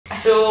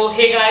So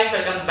hey guys,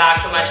 welcome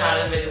back to my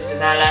channel, which is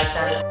Designer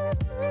Lifestyle.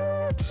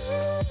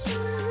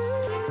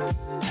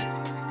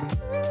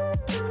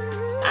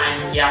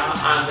 And yeah,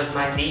 I'm with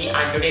my D,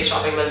 and today's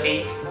topic will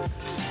be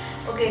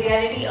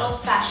reality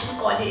of fashion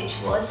college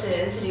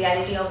versus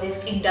reality of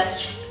this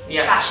industry,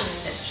 fashion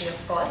industry,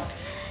 of course.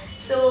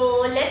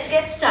 So let's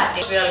get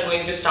started. We are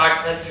going to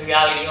start with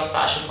reality of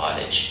fashion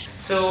college.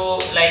 So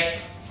like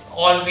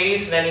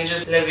always when you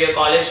just live your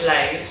college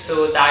life,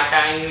 so that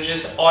time you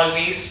just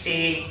always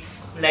stay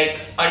like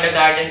under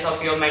guidance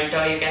of your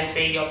mentor, you can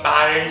say your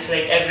parents,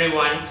 like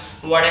everyone,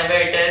 whatever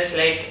it is,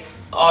 like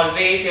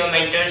always your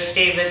mentors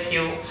stay with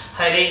you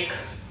हर एक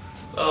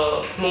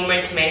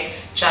moment में,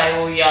 चाहे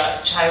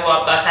वो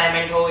आपका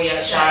assignment हो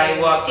या चाहे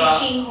वो आपका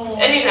teaching हो,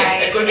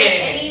 anything, it could be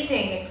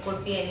anything, it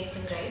could be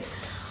anything, right?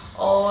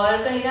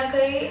 और कहीं ना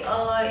कहीं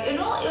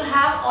you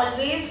have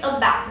always a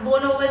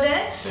backbone over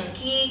there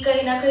कि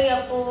कहीं ना कहीं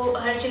आपको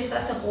हर चीज़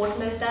का support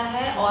मिलता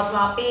है और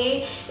वहाँ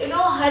पे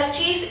हर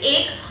चीज़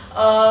एक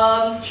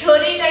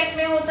थ्योरी टाइप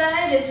में होता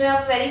है जिसमें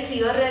आप very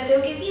clear रहते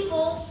हो क्योंकि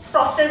वो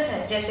process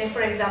है. जैसे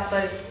for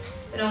example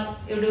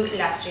you do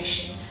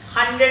illustrations,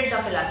 hundreds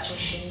of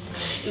illustrations,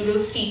 you do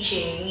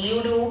stitching,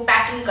 you do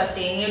pattern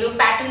cutting, you do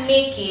pattern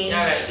making,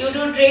 you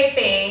do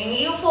draping,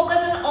 you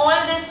focus on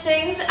all these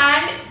things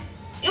and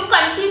you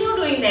continue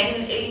doing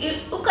that.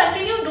 You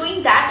continue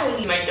doing that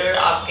only. Mentor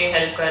आपके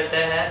help करते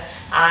हैं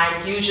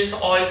and you just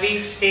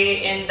always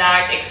stay in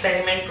that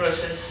experiment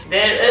process.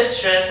 There is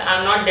stress.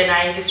 I'm not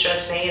denying कि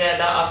stress नहीं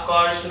रहता. Of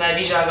course मैं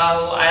भी जागा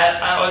हूँ.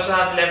 I also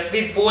have lived.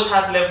 We both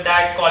have lived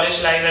that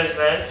college life as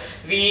well.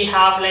 We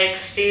have like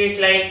stayed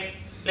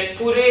like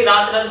पूरे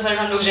रात भर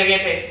हम लोग जगे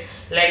थे.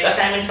 Like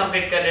assignments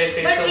complete कर रहे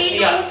थे. But we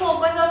do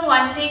focus on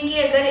one thing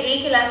कि अगर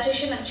एक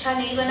illustration अच्छा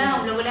नहीं बना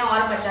हम लोगों ने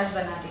और 50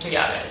 बना दिए.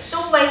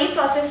 तो वही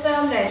process में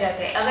हम रह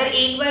जाते हैं. अगर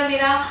एक बार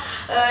मेरा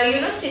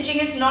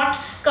stitching is not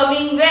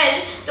coming well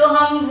तो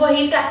हम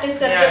वही practice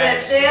करते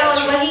रहते हैं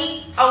और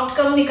वही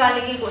outcome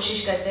निकालने की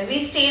कोशिश करते हैं.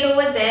 We stayed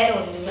over there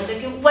only.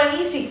 मतलब कि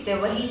वही सीखते हैं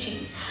वही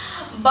चीज़.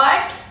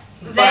 But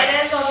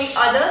whereas on the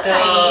other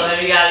side, the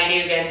reality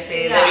you can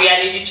say, the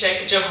reality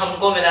check जब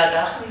हमको मिला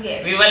था,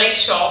 we were like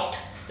shocked.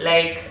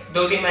 Like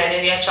 2-3 महीने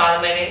या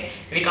 4 महीने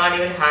we can't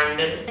even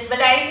handle.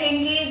 But I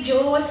think कि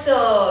जो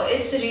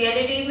इस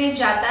reality में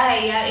जाता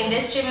है या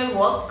industry में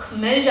work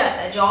मिल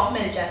जाता है, job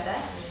मिल जाता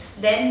है,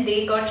 then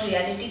they got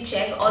reality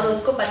check और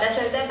उसको पता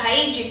चलता है भाई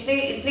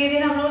इतने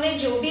दिन हम लोगों ने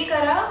जो भी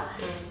करा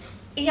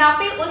यहाँ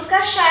पे उसका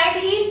शायद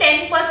ही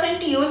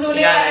 10% यूज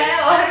होने वाला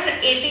है और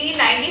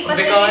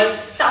 80-90% is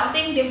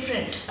something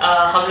different.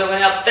 हम लोगों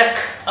ने अब तक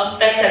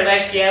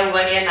survive किया है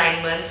 1 year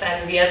 9 months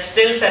and we are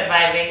still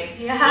surviving.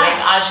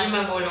 Like आज भी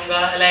मैं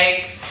बोलूँगा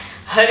like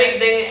हर एक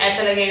दिन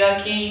ऐसा लगेगा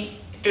कि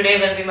today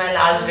will be my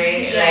last day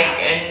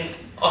like in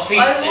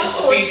office और वो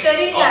सोच कर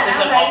ही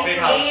जाना भाई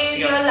today is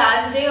your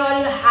last day और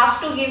you have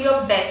to give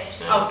your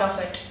best out of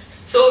it.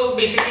 So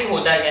basically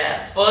होता क्या है?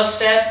 First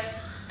step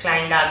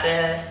client आते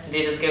हैं,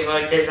 they just give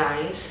our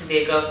designs, they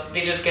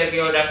just give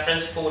your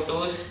reference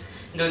photos,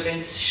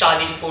 2-3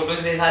 शादी की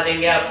photos दिखा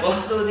देंगे आपको,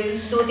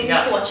 दो तीन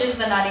swatches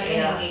बनाने के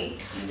होंगे.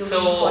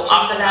 So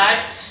after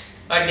that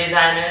a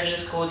designer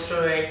just go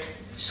through it,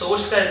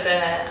 source करते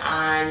हैं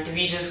and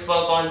we just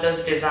work on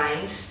those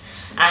designs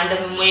and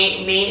the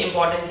main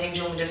important thing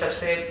जो मुझे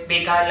सबसे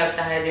बेकार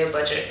लगता है their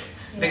budget.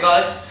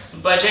 Because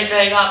budget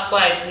रहेगा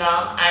आपको इतना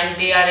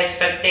and they are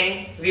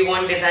expecting we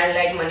want design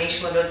like Manish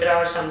Malhotra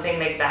or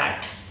something like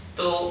that.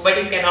 तो but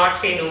you cannot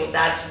say no,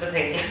 that's the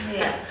thing.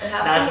 Yeah, you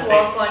have to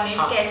work on it.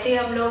 कैसे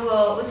हम लोग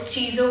उस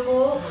चीज़ों को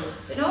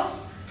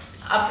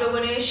आप लोगों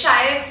ने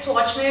शायद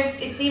स्वॉच में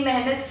इतनी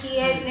मेहनत की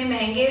है, इतने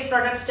महंगे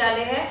प्रोडक्ट्स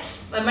डाले हैं,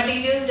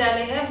 मटेरियल्स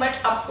डाले हैं,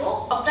 बट आपको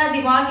अपना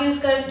दिमाग यूज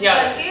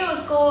करके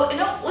उसको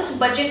उस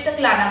बजट तक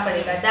लाना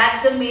पड़ेगा.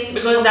 That's the main.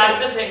 Because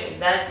that's the thing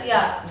that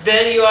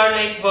there you are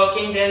like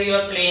working, there you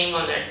are playing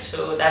on it,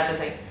 so that's the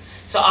thing.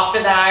 So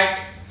after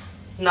that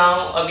now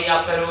अभी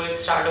आपका रोल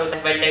स्टार्ट होता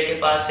है वेंडर के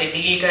पास से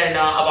deal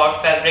करना about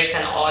fabrics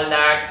and all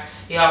that.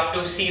 You have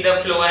to see the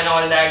flow and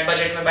all that.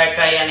 Budget में बैठ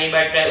रहा है या नहीं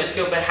बैठ रहा है,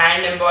 उसके ऊपर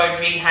हैंड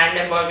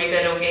एम्ब्रॉयडरी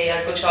करोगे या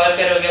कुछ और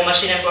करोगे,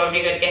 मशीन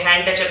एम्ब्रॉयडरी करके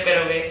हैंड टचअप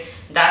करोगे.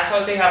 That's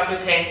also you have to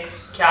think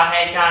क्या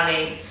है क्या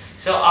नहीं.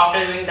 So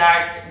after doing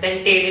that,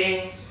 then tailoring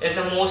is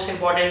the most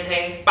important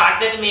thing.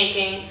 Pattern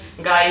making,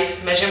 guys,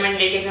 measurement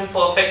लेके एकदम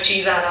perfect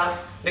चीज़ आना,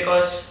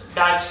 because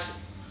that's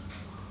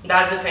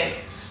the thing.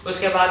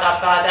 उसके बाद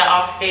आपका आता है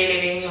after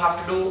tailoring you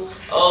have to do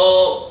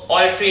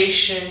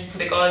alteration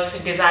because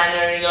you're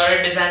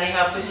a designer, you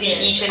have to see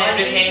each and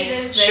everything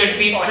should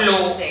be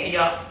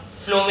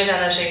flow में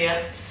जाना चाहिए.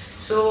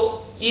 So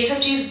ये सब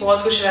चीज़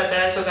बहुत कुछ रहता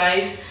है. So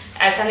guys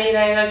ऐसा नहीं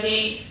रहेगा कि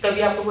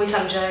कभी आपको कोई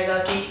समझाएगा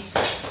कि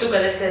तू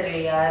गलत कर रही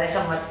है यार,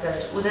 ऐसा मत कर,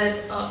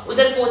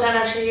 उधर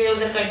पोताना चाहिए,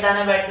 उधर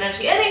कटदाना बैठना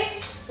चाहिए, अरे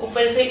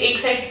ऊपर से एक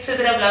साइड से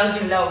तेरा ब्लाउज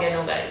ढीला हो गया.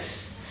 No guys,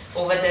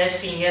 over there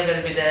senior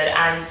will be there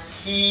and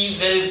he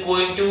will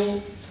going to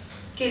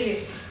kill you.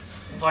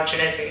 What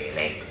should I say?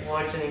 Like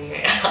words नहीं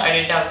है. I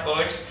didn't have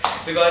words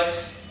because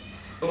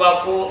वो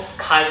आपको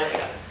खा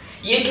जाएगा.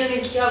 ये क्यों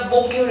नहीं किया,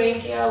 वो क्यों नहीं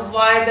किया,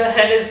 why the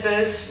hell is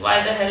this, why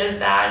the hell is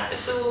that.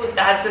 So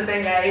that's the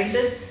thing, guys.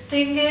 The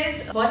thing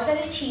is, बहुत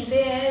सारी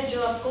चीज़ें हैं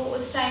जो आपको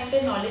उस टाइम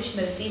पे नॉलेज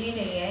मिलती भी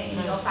नहीं है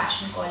in your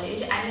fashion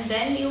college, and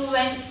then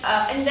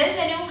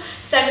when you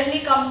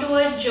suddenly come to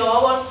a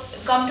job or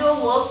come to a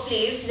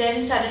workplace,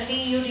 then suddenly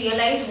you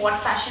realize what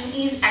fashion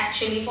is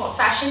actually for.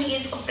 Fashion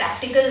is a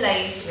practical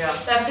life. Yeah.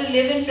 You have to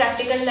live in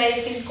practical life.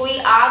 कि कोई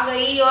आ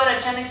गई और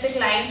अचानक से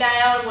client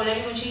आया और बोला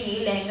कि मुझे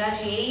ये लहंगा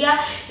चाहिए या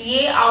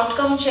ये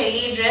आउटकम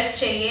चाहिए, ड्रेस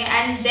चाहिए,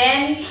 एंड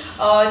देन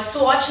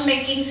स्वॉच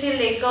मेकिंग से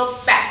लेकर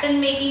पैटर्न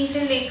मेकिंग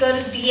से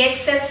लेकर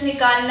DXFs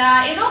निकालना,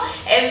 यू नो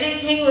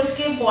एवरीथिंग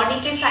उसके बॉडी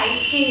के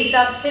साइज के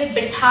हिसाब से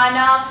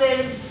बिठाना, फिर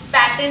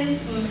पैटर्न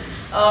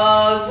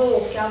वो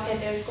क्या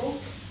कहते हैं उसको,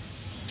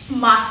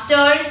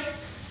 मास्टर्स,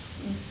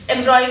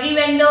 एम्ब्रॉयडरी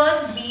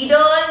वेंडर्स,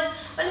 बीडर्स,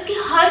 मतलब कि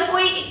हर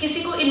कोई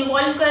किसी को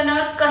इन्वॉल्व करना,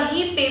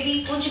 कहीं पे भी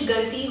कुछ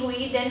गलती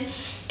हुई then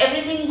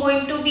everything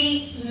going to be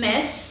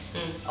mess,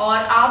 और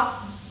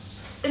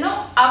आप यू नो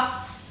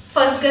आप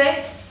फंस गए,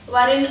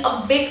 वर इन अ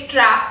बिग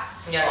ट्रैप,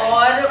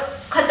 और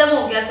खत्म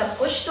हो गया सब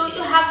कुछ. तो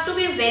you have to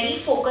be very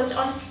focused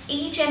on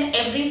each and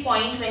every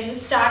point when you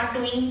start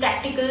doing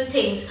practical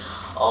things.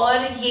 और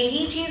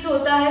यही चीज़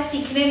होता है,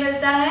 सीखने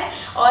मिलता है.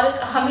 और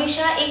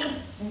हमेशा एक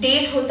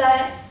डेट होता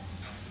है,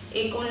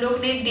 एक उन लोग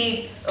ने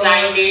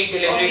client date,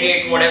 delivery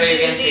date, whatever you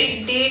can say,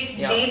 date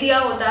दे दिया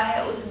होता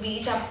है. उस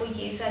बीच आपको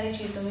ये सारी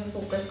चीज़ों में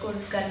फोकस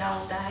करना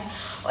होता है.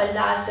 और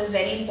last the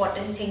very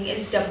important thing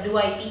is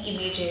WIP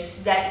images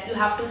that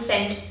you have to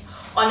send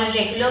on a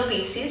regular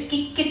basis कि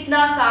कितना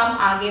काम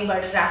आगे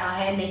बढ़ रहा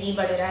है, नहीं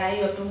बढ़ रहा है.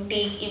 You have to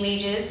take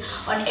images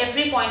on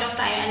every point of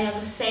time and you have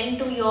to send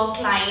to your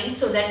client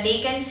so that they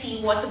can see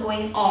what's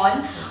going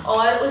on.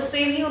 और उस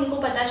पर भी उनको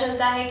पता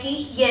चलता है कि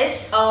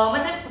यस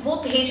मतलब वो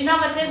भेजना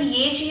मतलब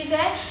ये चीज़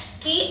है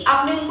कि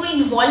आपने उनको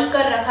इन्वॉल्व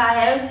कर रखा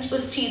है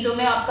उस चीज़ों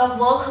में, आपका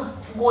वर्क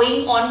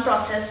गोइंग ऑन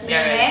प्रोसेस में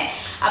है,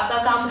 आपका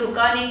काम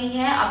रुका नहीं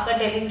है, आपका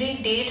डिलीवरी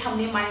डेट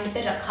हमने माइंड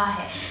पे रखा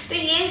है. तो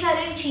ये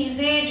सारी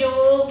चीज़ें जो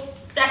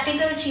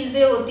प्रैक्टिकल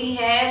चीज़ें होती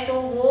है तो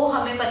वो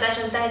हमें पता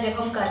चलता है जब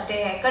हम करते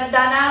हैं.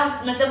 कटदाना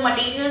मतलब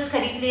मटेरियल्स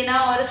खरीद लेना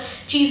और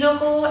चीज़ों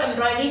को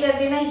एम्ब्रॉयडरी कर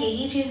देना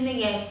यही चीज़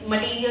नहीं है.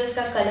 मटेरियल्स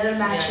का कलर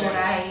मैच हो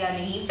रहा है या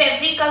नहीं,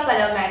 फैब्रिक का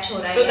कलर मैच हो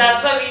रहा है. So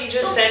that's why we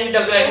just send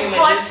WIP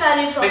images,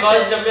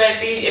 because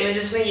WIP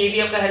images में ये भी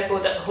आपका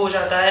हेल्प हो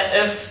जाता है.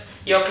 If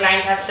your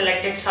client have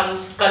selected some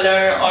color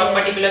or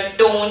particular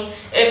tone,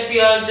 if you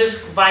are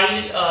just while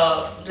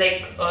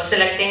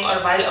selecting or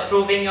while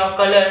approving your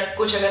color,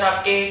 कुछ अगर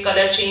आपके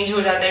color change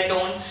हो जाता है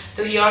tone,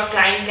 तो your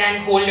client can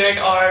hold it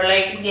or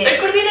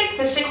it could be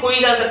mistake हो ही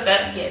जा सकता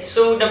है.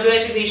 So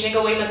WIP भेजने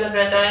का वही मतलब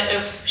रहता है,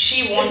 if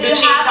she want to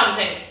change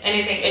something,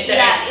 anything,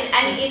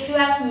 and if you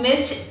have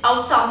missed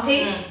out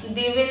something,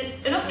 they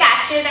will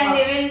catch it and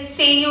they will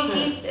say you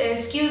कि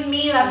excuse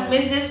me, you have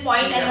missed this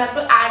point and you have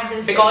to add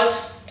this.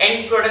 Because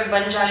and product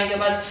बन जाने के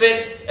बाद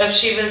फिर if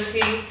she will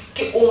see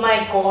कि oh my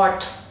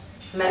god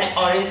मैंने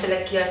orange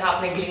select किया था,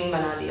 आपने ग्रीन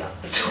बना दिया,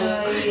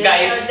 तो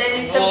guys then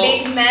it's a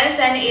big mess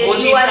and you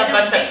are in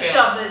a big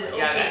trouble.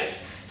 Yeah guys,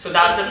 so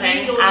that's the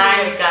thing.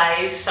 And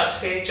guys,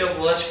 सबसे जो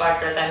worst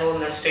part रहता है वो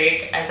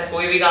mistake. ऐसा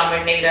कोई भी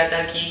garment नहीं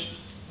रहता कि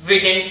we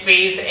didn't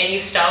face any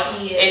stuff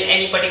in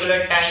any particular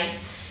time.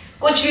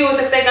 कुछ भी हो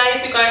सकता है guys,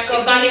 you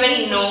can't even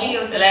know,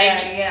 like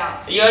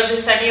you're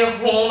just at your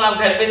home, आप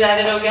घर पे जा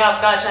रहे होगे,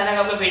 आपका अचानक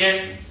आपका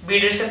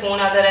बीडर से फोन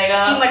आता रहेगा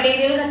कि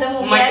मटेरियल खत्म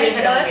हो गया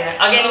है,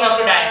 again you have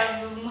to die,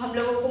 हम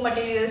लोगों को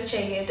मटेरियल्स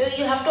चाहिए, तो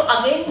you have to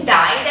again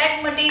die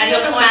that material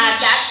on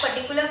that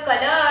particular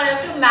colour और हैव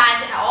टू मैच.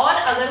 और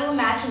अगर वो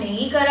मैच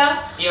नहीं करा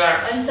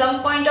on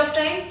some point of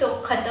time तो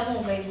खत्म हो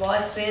गई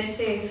बॉस. फिर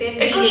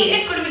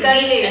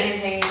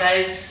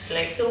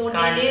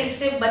डिलेज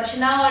से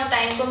बचना और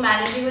टाइम को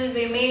मैनेजेबल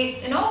वे में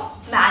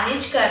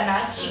मैनेज करना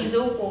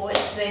चीज़ों को,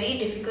 it's very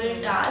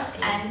difficult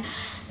task. And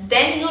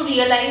then you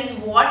realize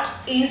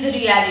what is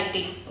reality,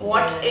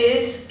 what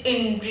is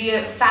in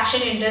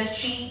fashion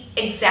industry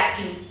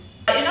exactly.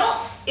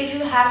 If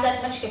you have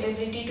that much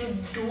capability to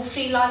do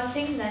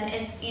freelancing,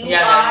 then you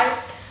are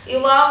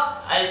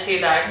I'll say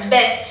that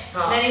best.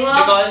 Then you are,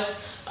 because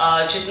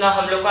जितना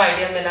हम लोग को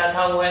idea मिला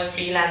था वो है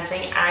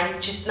freelancing, and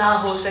जितना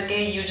हो सके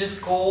you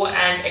just go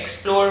and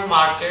explore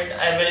market.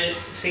 I will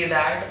say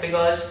that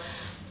because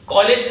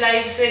college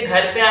life से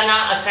घर पे आना,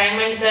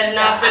 असाइनमेंट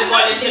करना, फिर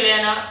कॉलेज चले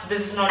आना,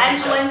 this is not.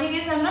 And one thing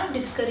is I am not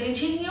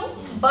discouraging you,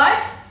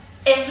 but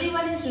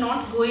everyone is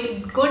not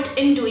good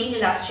in doing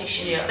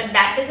illustrations, but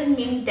that doesn't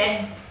mean that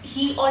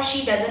he or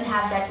she doesn't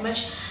have that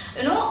much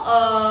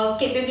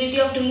capability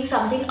of doing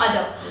something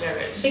other.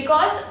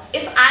 Because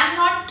if I'm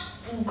not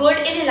good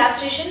in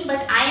illustration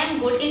but I am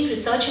good in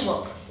research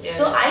work,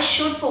 so I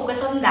should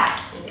focus on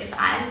that. If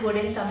I am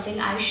good in something,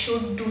 I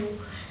should do,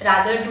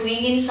 rather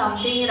doing in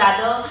something,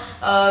 rather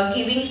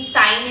giving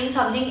time in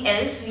something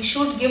else, we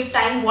should give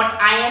time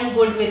what I am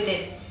good with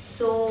it.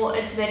 So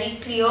it's very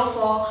clear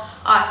for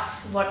us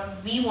what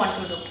we want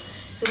to do.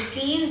 So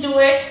please do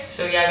it.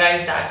 So yeah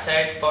guys, that's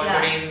it for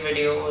today's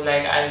video.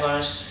 Like I'm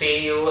gonna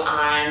say you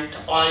and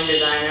all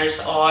designers,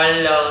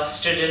 all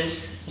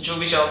students जो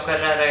भी job कर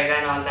रहा रहेगा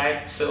and all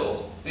that.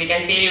 So we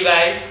can feel you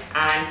guys,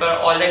 and for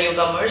all the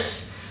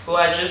newcomers who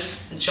are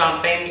just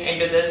jumping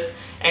into this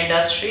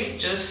industry,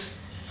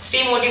 just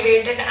stay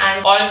motivated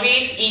and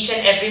always each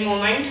and every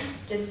moment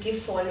just give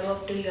follow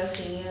up to your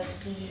seniors,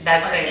 please.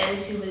 That's or it.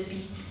 else you will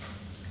be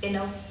in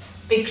a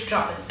big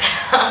trouble.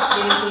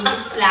 They will going to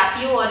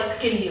slap you or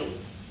kill you.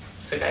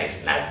 So guys,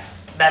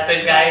 that's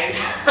it guys.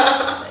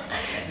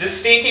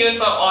 Just stay tuned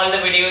for all the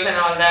videos and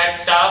all that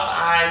stuff,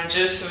 and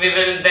just we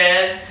will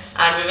there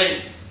and we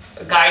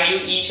will guide you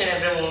each and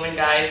every moment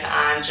guys,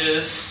 and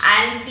just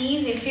and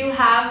please, if you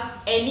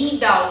have any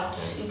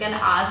doubts you can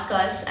ask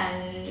us,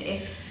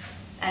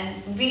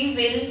 and we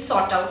will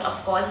sort out,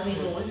 of course we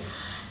knows.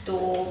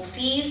 So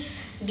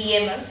please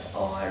DM us,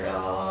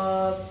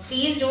 or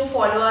please do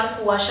follow our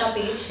Kuasha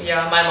page.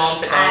 Yeah, my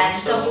mom's account. And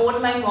support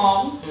my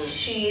mom.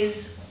 She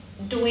is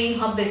doing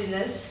her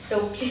business,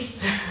 totally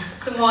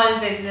small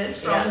business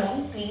from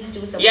home. Please do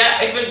support.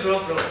 Yeah, it will grow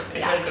bro.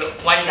 It will grow.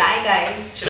 One day. Bye guys.